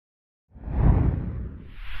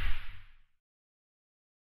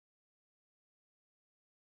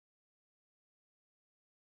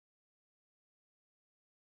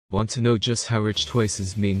Want to know just how rich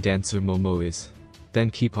Twice's main dancer Momo is? Then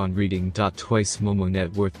keep on reading. Twice Momo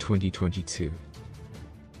net worth 2022.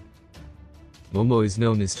 Momo is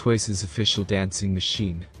known as Twice's official dancing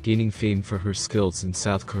machine, gaining fame for her skills in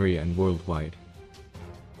South Korea and worldwide.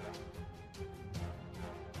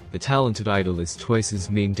 The talented idol is Twice's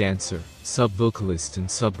main dancer, sub-vocalist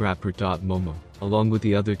and sub-rapper. Momo, along with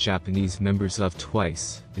the other Japanese members of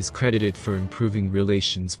Twice, is credited for improving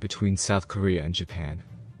relations between South Korea and Japan.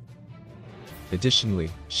 Additionally,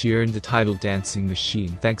 she earned the title Dancing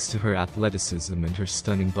Machine thanks to her athleticism and her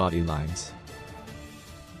stunning body lines.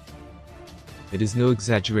 It is no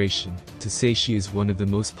exaggeration to say she is one of the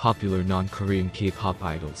most popular non-Korean K-pop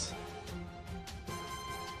idols.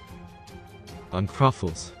 On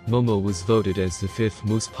Cruffles, Momo was voted as the 5th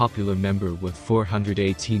most popular member with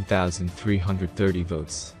 418,330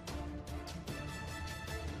 votes.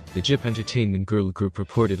 The JYP Entertainment girl group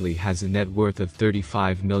reportedly has a net worth of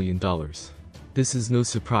 $35 million. This is no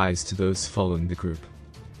surprise to those following the group.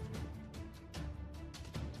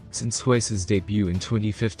 Since Twice's debut in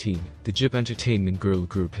 2015, the JYP Entertainment girl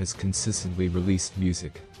group has consistently released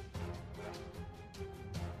music.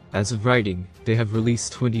 As of writing, they have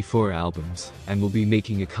released 24 albums, and will be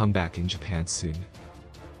making a comeback in Japan soon.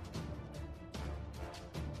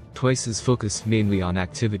 Twice is focused mainly on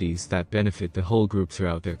activities that benefit the whole group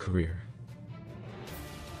throughout their career.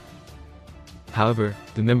 However,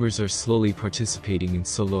 the members are slowly participating in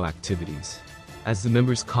solo activities. As the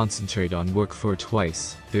members concentrate on work for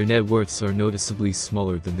Twice, their net worths are noticeably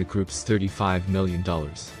smaller than the group's $35 million.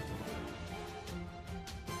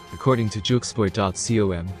 According to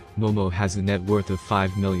jokesboy.com, Momo has a net worth of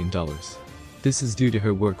 $5 million. This is due to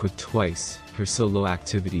her work with Twice, her solo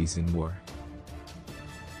activities and more.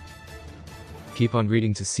 Keep on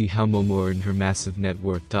reading to see how Momo earned her massive net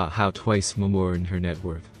worth. How Twice Momo earned her net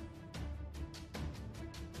worth.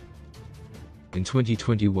 In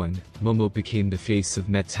 2021, Momo became the face of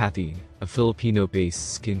Metathene, a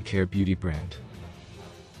Filipino-based skincare beauty brand.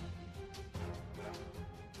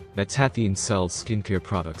 Metathene sells skincare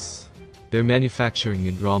products. Their manufacturing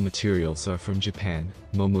and raw materials are from Japan,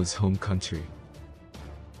 Momo's home country.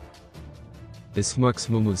 This marks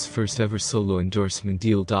Momo's first ever solo endorsement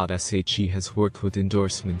deal. She has worked with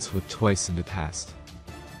endorsements with Twice in the past.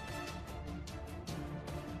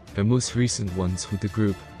 Her most recent ones with the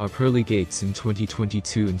group are Pearly Gates in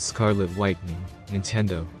 2022 and Scarlet Whitening,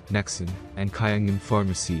 Nintendo, Nexon, and Kyungnim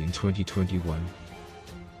Pharmacy in 2021.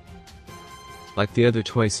 Like the other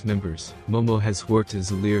Twice members, Momo has worked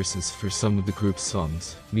as a lyricist for some of the group's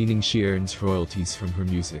songs, meaning she earns royalties from her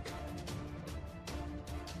music.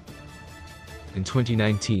 In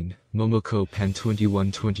 2019, Momo co-penned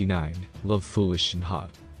 2129, Love Foolish and Hot.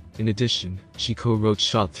 In addition, she co-wrote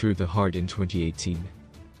Shot Through the Heart in 2018.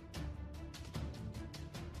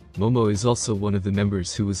 Momo is also one of the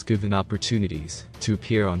members who was given opportunities to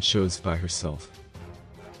appear on shows by herself.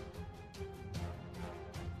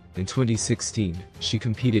 In 2016, she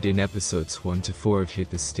competed in episodes 1 to 4 of Hit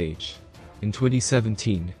the Stage. In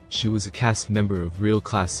 2017, she was a cast member of Real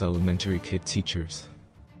Class Elementary Kid Teachers.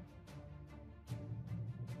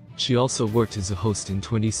 She also worked as a host in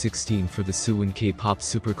 2016 for the Suwon K-pop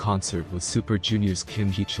Super Concert with Super Junior's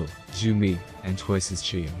Kim Hee-chul, Joo-mi, and Twice's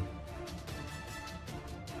Chaeyoung.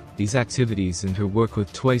 These activities and her work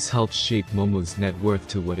with Twice helped shape Momo's net worth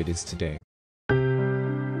to what it is today.